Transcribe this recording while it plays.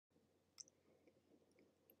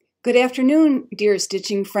Good afternoon, dear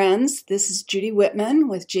stitching friends. This is Judy Whitman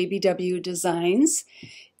with JBW Designs,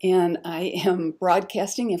 and I am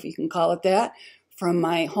broadcasting, if you can call it that, from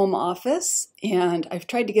my home office. And I've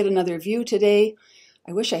tried to get another view today.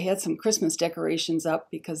 I wish I had some Christmas decorations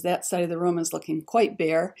up because that side of the room is looking quite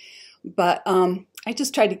bare. But I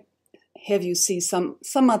just tried to have you see some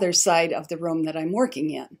other side of the room that I'm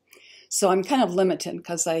working in. So I'm kind of limited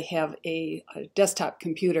because I have a desktop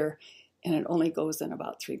computer and it only goes in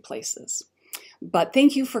about 3 places. But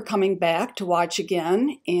thank you for coming back to watch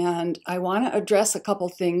again, and I want to address a couple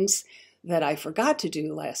things that I forgot to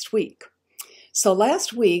do last week. So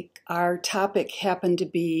last week, our topic happened to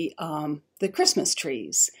be the Christmas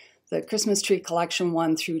trees, the Christmas tree collection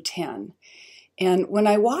 1 through 10. And when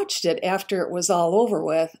I watched it after it was all over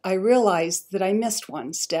with, I realized that I missed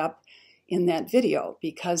one step in that video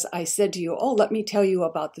because I said to you, oh, let me tell you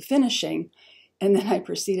about the finishing. And then I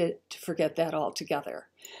proceeded to forget that altogether.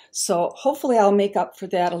 So hopefully I'll make up for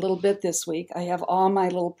that a little bit this week. I have all my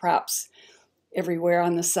little props everywhere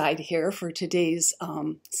on the side here for today's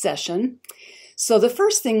session. So the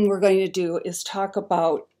first thing we're going to do is talk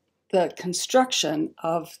about the construction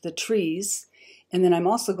of the trees. And then I'm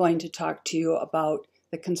also going to talk to you about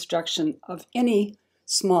the construction of any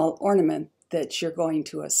small ornament that you're going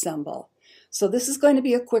to assemble. So this is going to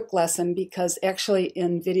be a quick lesson because actually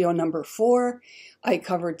in video number 4, I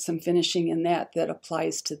covered some finishing in that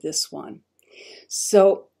applies to this one.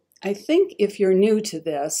 So I think if you're new to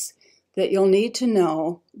this, that you'll need to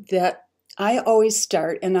know that I always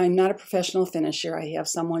start, and I'm not a professional finisher, I have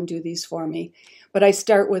someone do these for me, but I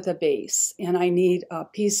start with a base, and I need a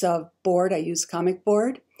piece of board, I use comic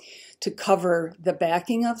board, to cover the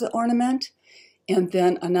backing of the ornament, and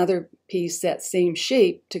then another piece that same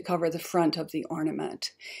shape to cover the front of the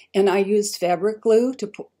ornament. And I used fabric glue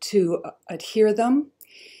to adhere them,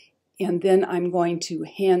 and then I'm going to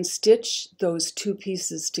hand stitch those 2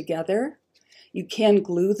 pieces together. You can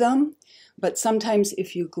glue them, but sometimes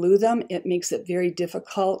if you glue them, it makes it very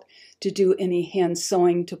difficult to do any hand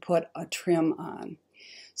sewing to put a trim on.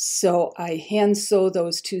 So I hand sew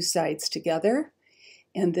those 2 sides together,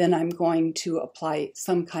 and then I'm going to apply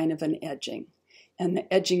some kind of an edging. And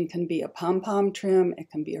the edging can be a pom-pom trim,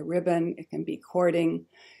 it can be a ribbon, it can be cording,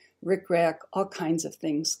 rickrack, all kinds of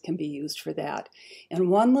things can be used for that.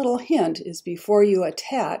 And one little hint is before you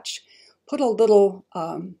attach, put a little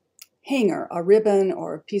hanger, a ribbon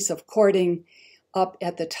or a piece of cording up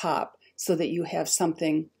at the top so that you have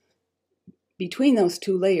something between those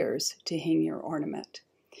 2 layers to hang your ornament.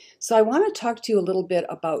 So I want to talk to you a little bit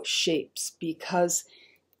about shapes because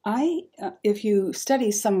if you study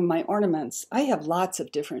some of my ornaments, I have lots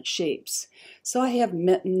of different shapes. So I have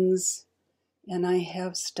mittens, and I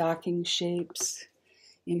have stocking shapes,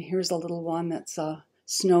 and here's a little one that's a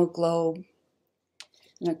snow globe,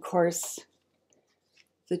 and of course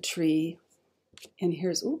the tree, and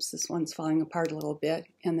here's, oops, this one's falling apart a little bit,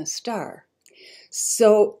 and the star.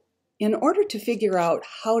 So in order to figure out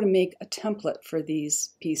how to make a template for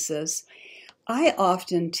these pieces, I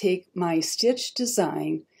often take my stitch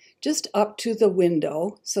design just up to the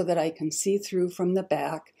window so that I can see through from the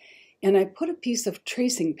back, and I put a piece of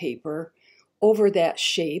tracing paper over that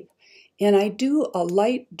shape, and I do a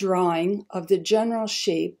light drawing of the general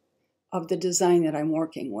shape of the design that I'm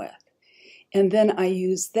working with. And then I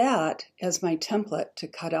use that as my template to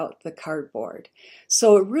cut out the cardboard.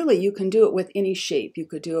 So really you can do it with any shape. You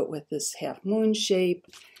could do it with this half moon shape.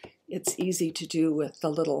 It's easy to do with the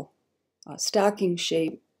little stocking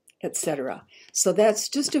shape, etc. So that's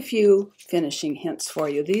just a few finishing hints for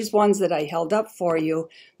you. These ones that I held up for you,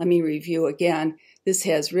 let me review again. This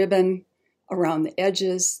has ribbon around the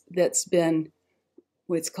edges that's been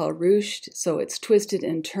what's called ruched, so it's twisted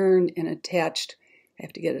and turned and attached. I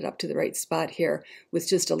have to get it up to the right spot here with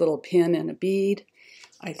just a little pin and a bead.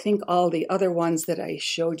 I think all the other ones that I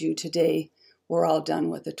showed you today were all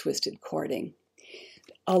done with a twisted cording.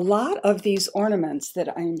 A lot of these ornaments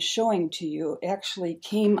that I'm showing to you actually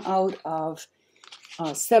came out of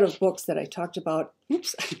a set of books that I talked about.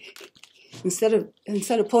 Oops. Instead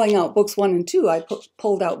of pulling out books 1 and 2, I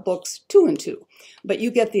pulled out books 2 and 2. But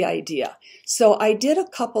you get the idea. So I did a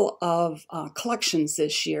couple of collections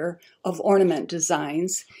this year of ornament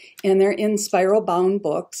designs, and they're in spiral bound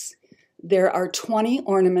books. There are 20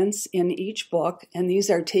 ornaments in each book, and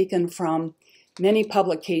these are taken from many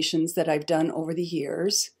publications that I've done over the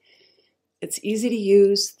years. It's easy to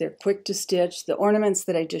use, they're quick to stitch. The ornaments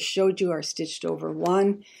that I just showed you are stitched over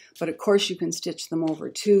 1, but of course you can stitch them over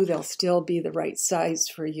 2. They'll still be the right size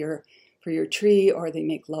for your tree, or they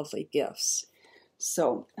make lovely gifts.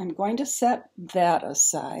 So I'm going to set that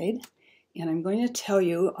aside, and I'm going to tell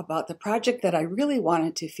you about the project that I really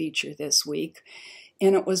wanted to feature this week,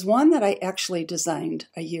 and it was one that I actually designed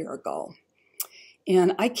a year ago.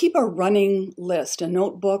 And I keep a running list, a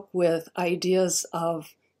notebook with ideas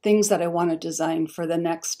of things that I want to design for the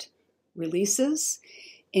next releases,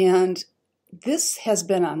 and this has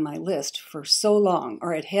been on my list for so long,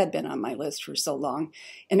 or it had been on my list for so long,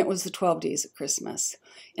 and it was the 12 Days of Christmas.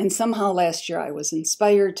 And somehow last year I was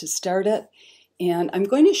inspired to start it, and I'm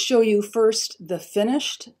going to show you first the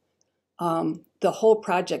finished, the whole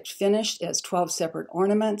project finished as 12 separate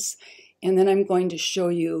ornaments, and then I'm going to show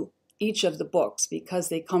you each of the books because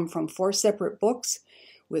they come from 4 separate books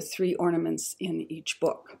with 3 ornaments in each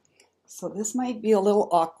book. So this might be a little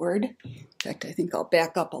awkward. In fact, I think I'll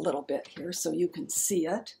back up a little bit here so you can see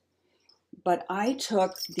it. But I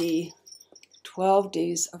took the 12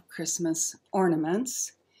 Days of Christmas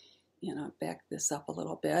ornaments, and I'll back this up a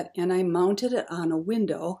little bit, and I mounted it on a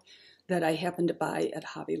window that I happened to buy at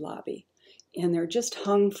Hobby Lobby. And they're just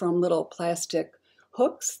hung from little plastic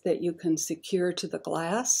hooks that you can secure to the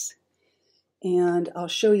glass. And I'll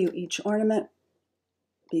show you each ornament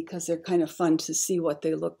because they're kind of fun to see what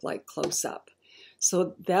they look like close up.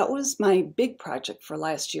 So that was my big project for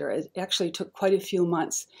last year. It actually took quite a few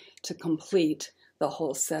months to complete the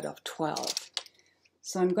whole set of 12.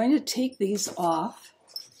 So I'm going to take these off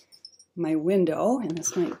my window, and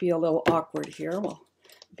this might be a little awkward here. Well,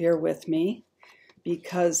 bear with me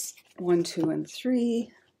because 1, 2, and 3.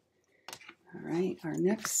 All right, our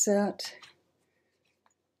next set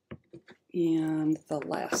and the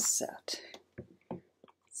last set.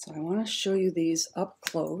 So I want to show you these up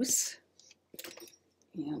close,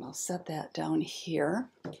 and I'll set that down here.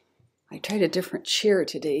 I tried a different chair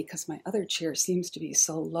today because my other chair seems to be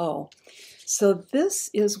so low. So this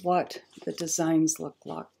is what the designs look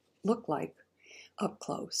like up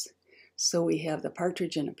close. So we have the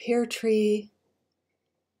partridge in a pear tree,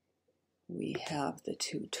 we have the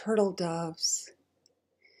 2 turtle doves,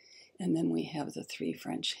 and then we have the 3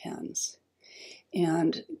 French hens.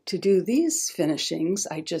 And to do these finishings,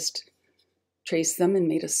 I just traced them and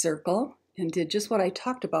made a circle and did just what I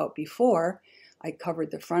talked about before. I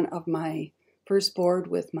covered the front of my first board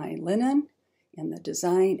with my linen and the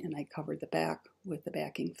design, and I covered the back with the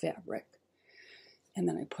backing fabric. And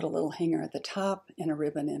then I put a little hanger at the top and a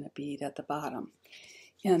ribbon and a bead at the bottom.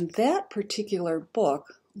 And that particular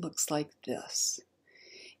book looks like this.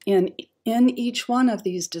 And in each one of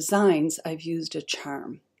these designs, I've used a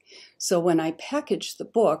charm. So when I package the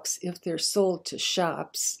books, if they're sold to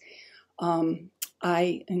shops,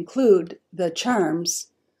 I include the charms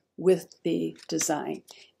with the design.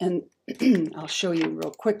 And I'll show you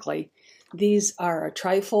real quickly. These are a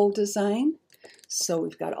trifold design. So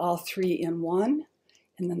we've got all 3 in one.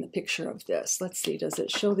 And then the picture of this. Let's see, does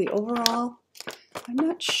it show the overall? I'm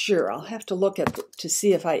not sure. I'll have to look at to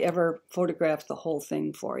see if I ever photographed the whole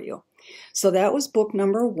thing for you. So that was book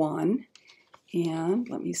number 1. And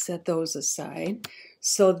let me set those aside.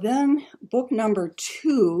 So then book number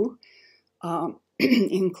 2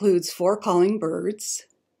 includes 4 calling birds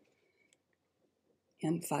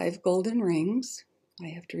and 5 golden rings. I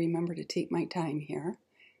have to remember to take my time here.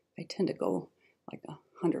 I tend to go like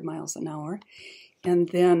 100 miles an hour. And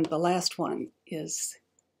then the last one is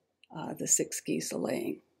the 6 geese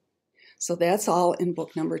a-laying. So that's all in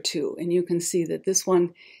book number 2. And you can see that this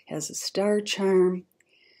one has a star charm.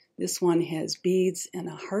 This one has beads and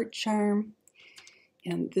a heart charm,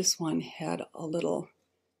 and this one had a little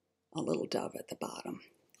dove at the bottom.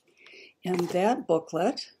 And that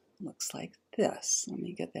booklet looks like this. Let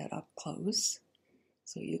me get that up close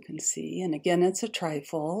so you can see. And again, it's a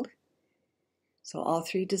trifold. So all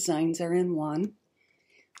 3 designs are in one.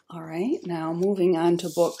 All right, now moving on to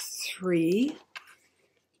book 3.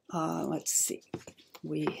 Let's see.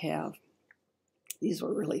 We have, these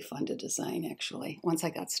were really fun to design, actually, once I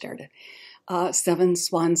got started. 7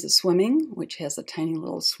 Swans a-Swimming, which has a tiny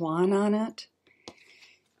little swan on it.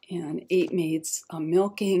 And 8 Maids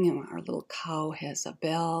a-Milking, and our little cow has a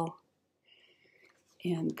bell.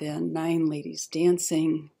 And then 9 Ladies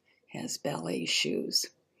Dancing has ballet shoes.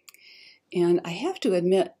 And I have to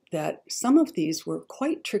admit that some of these were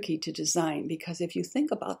quite tricky to design because if you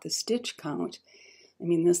think about the stitch count, I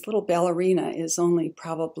mean, this little ballerina is only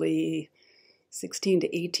probably 16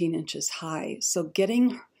 to 18 inches high. So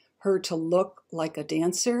getting her to look like a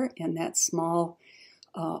dancer in that small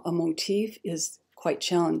a motif is quite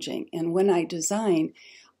challenging. And when I design,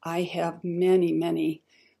 I have many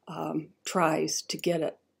tries to get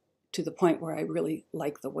it to the point where I really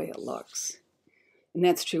like the way it looks. And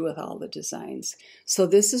that's true with all the designs. So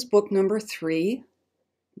this is book number 3.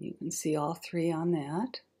 You can see all 3 on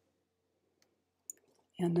that.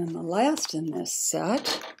 And then the last in this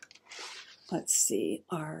set, let's see,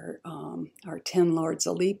 our 10 Lords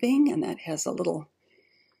a Leaping, and that has a little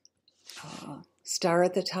star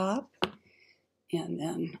at the top. And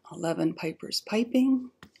then 11 Pipers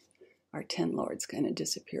Piping. Our 10 Lords kind of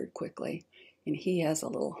disappeared quickly. And he has a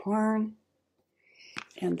little horn.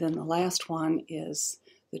 And then the last one is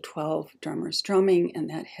the 12 Drummers Drumming, and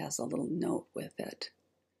that has a little note with it.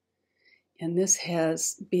 And this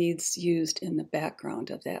has beads used in the background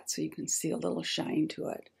of that, so you can see a little shine to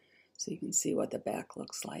it. So you can see what the back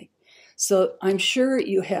looks like. So I'm sure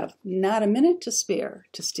you have not a minute to spare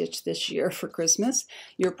to stitch this year for Christmas.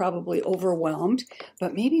 You're probably overwhelmed,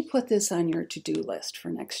 but maybe put this on your to-do list for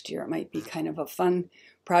next year. It might be kind of a fun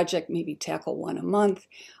project, maybe tackle one a month.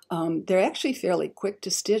 They're actually fairly quick to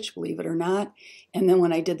stitch, believe it or not. And then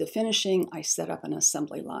when I did the finishing, I set up an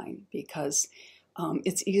assembly line because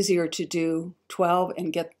it's easier to do 12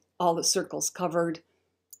 and get all the circles covered,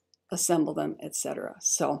 assemble them, etc.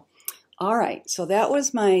 So, all right, so that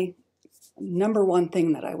was my number one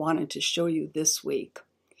thing that I wanted to show you this week.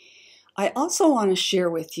 I also want to share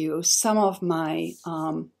with you some of my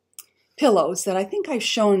pillows that I think I've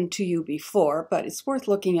shown to you before, but it's worth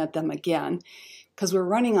looking at them again because we're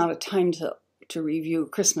running out of time to review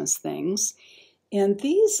Christmas things. And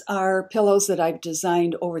these are pillows that I've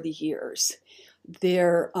designed over the years.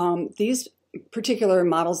 They're these particular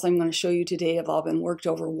models I'm going to show you today have all been worked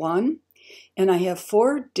over one, and I have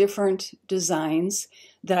 4 different designs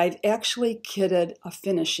that I've actually kitted a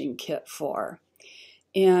finishing kit for.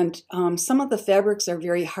 And some of the fabrics are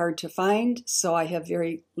very hard to find, so I have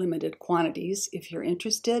very limited quantities. If you're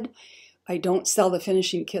interested, I don't sell the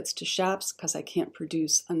finishing kits to shops because I can't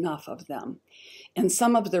produce enough of them. And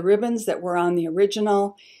some of the ribbons that were on the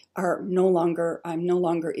original I'm no longer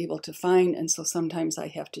able to find, and so sometimes I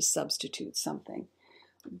have to substitute something.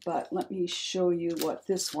 But let me show you what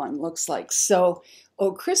this one looks like. So,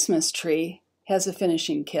 Oh Christmas Tree has a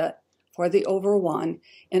finishing kit for the over one,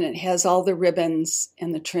 and it has all the ribbons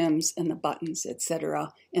and the trims and the buttons,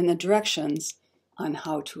 etc., and the directions on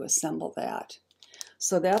how to assemble that.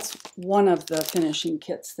 So that's one of the finishing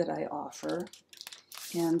kits that I offer.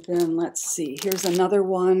 And then let's see, here's another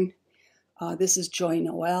one. This is Joy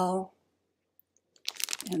Noel,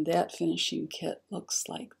 and that finishing kit looks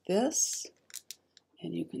like this.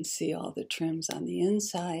 And you can see all the trims on the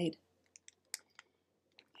inside.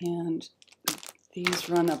 And these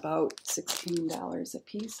run about $16 a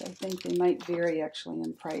piece. I think they might vary actually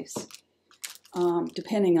in price,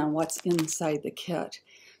 depending on what's inside the kit.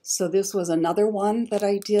 So this was another one that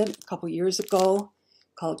I did a couple years ago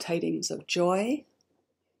called Tidings of Joy,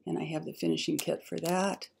 and I have the finishing kit for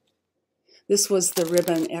that. This was the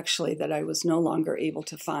ribbon actually that I was no longer able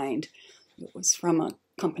to find. It was from a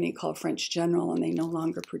company called French General, and they no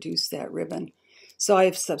longer produce that ribbon. So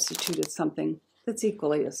I've substituted something that's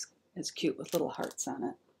equally as cute with little hearts on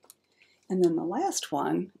it. And then the last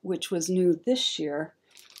one, which was new this year,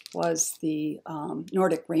 was the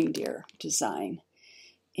Nordic reindeer design.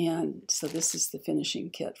 And so this is the finishing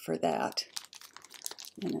kit for that.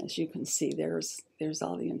 And as you can see, there's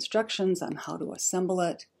all the instructions on how to assemble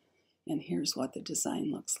it. And here's what the design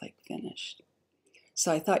looks like finished.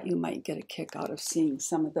 So I thought you might get a kick out of seeing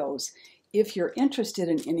some of those. If you're interested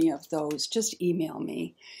in any of those, just email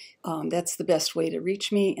me. That's the best way to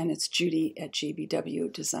reach me, and it's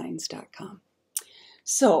judy@jbwdesigns.com.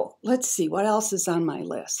 So let's see, what else is on my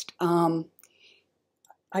list?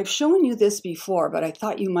 I've shown you this before, but I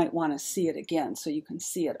thought you might want to see it again so you can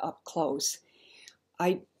see it up close.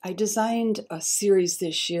 I designed a series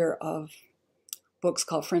this year of books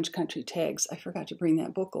called French Country Tags. I forgot to bring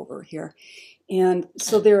that book over here. And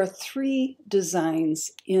so there are 3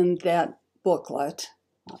 designs in that booklet.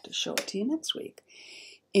 I'll have to show it to you next week.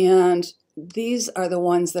 And these are the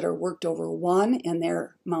ones that are worked over one, and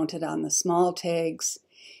they're mounted on the small tags.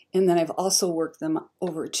 And then I've also worked them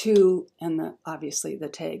over 2, and obviously the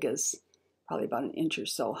tag is probably about an inch or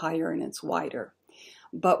so higher and it's wider.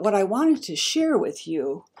 But what I wanted to share with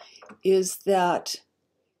you is that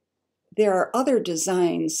there are other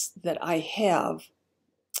designs that I have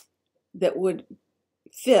that would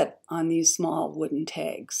fit on these small wooden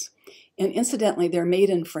tags. And incidentally, they're made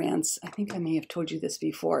in France. I think I may have told you this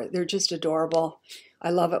before. They're just adorable. I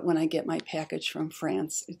love it when I get my package from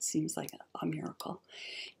France. It seems like a miracle.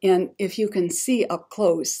 And if you can see up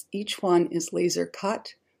close, each one is laser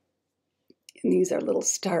cut. And these are little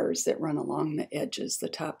stars that run along the edges, the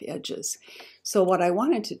top edges. So what I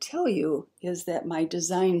wanted to tell you is that my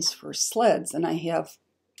designs for sleds, and I have,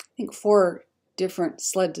 I think, 4 different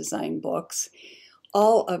sled design books,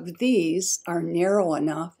 all of these are narrow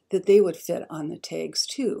enough that they would fit on the tags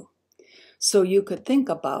too. So you could think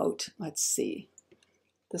about, let's see,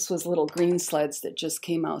 this was little green sleds that just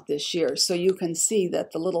came out this year. So you can see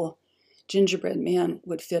that the little gingerbread man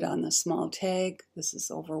would fit on the small tag. This is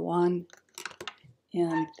over one.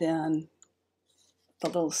 And then the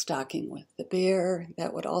little stocking with the bear,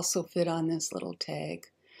 that would also fit on this little tag.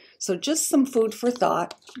 So just some food for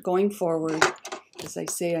thought going forward. As I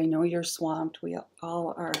say, I know you're swamped. We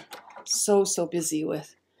all are so busy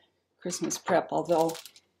with Christmas prep, although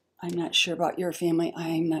I'm not sure about your family.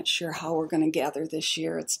 I'm not sure how we're going to gather this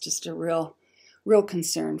year. It's just a real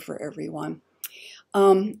concern for everyone.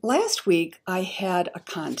 Last week I had a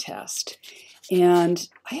contest, and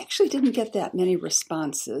I actually didn't get that many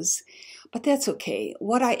responses, but that's okay.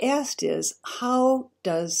 What I asked is, how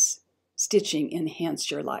does stitching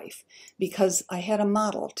enhance your life? Because I had a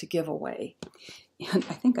model to give away, and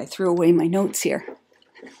I think I threw away my notes here.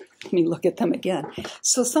 Let me look at them again.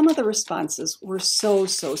 So some of the responses were so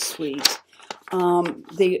sweet.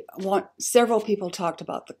 Several people talked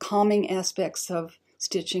about the calming aspects of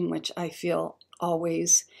stitching, which I feel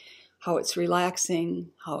always, how it's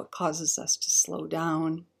relaxing, how it causes us to slow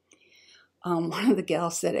down. One of the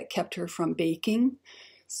gals said it kept her from baking.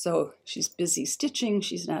 So she's busy stitching,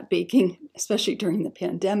 she's not baking, especially during the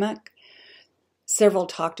pandemic. Several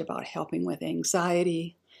talked about helping with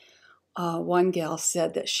anxiety. One gal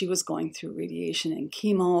said that she was going through radiation and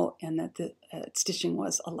chemo, and that stitching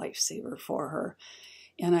was a lifesaver for her.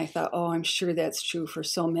 And I thought, oh, I'm sure that's true for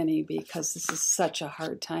so many, because this is such a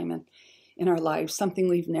hard time in our lives, something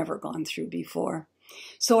we've never gone through before.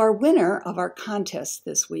 So our winner of our contest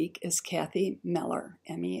this week is Kathy Mellor,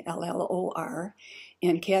 M-E-L-L-O-R.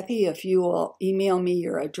 And Kathy, if you will email me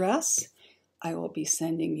your address, I will be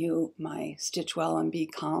sending you my Stitch Well and Be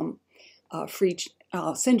Calm free.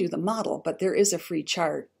 I'll send you the model, but there is a free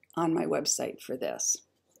chart on my website for this.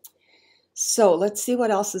 So let's see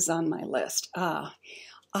what else is on my list.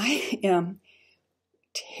 I am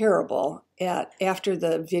terrible after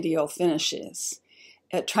the video finishes,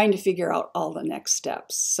 at trying to figure out all the next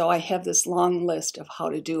steps. So I have this long list of how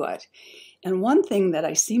to do it. And one thing that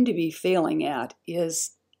I seem to be failing at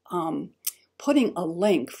is putting a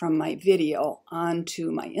link from my video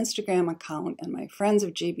onto my Instagram account and my Friends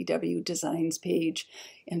of JBW Designs page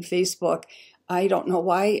and Facebook. I don't know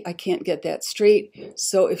why I can't get that straight.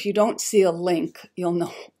 So if you don't see a link, you'll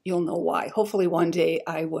know why. Hopefully one day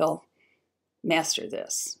I will master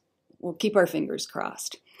this. We'll keep our fingers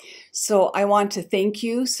crossed. So I want to thank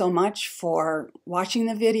you so much for watching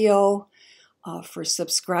the video, for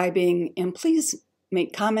subscribing, and please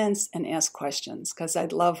make comments and ask questions, because I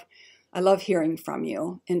love hearing from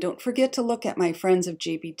you. And don't forget to look at my Friends of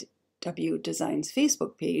JBW Designs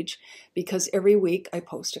Facebook page, because every week I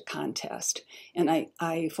post a contest, and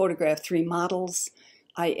I photograph 3 models.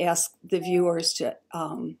 I ask the viewers to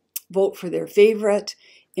vote for their favorite,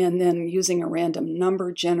 and then using a random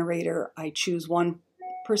number generator, I choose one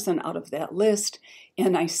person out of that list,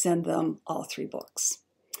 and I send them all 3 books.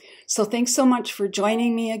 So thanks so much for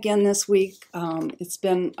joining me again this week. It's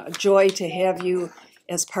been a joy to have you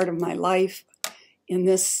as part of my life in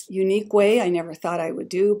this unique way I never thought I would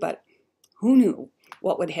do, but who knew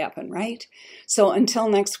what would happen, right? So until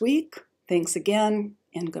next week, thanks again,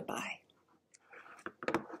 and goodbye.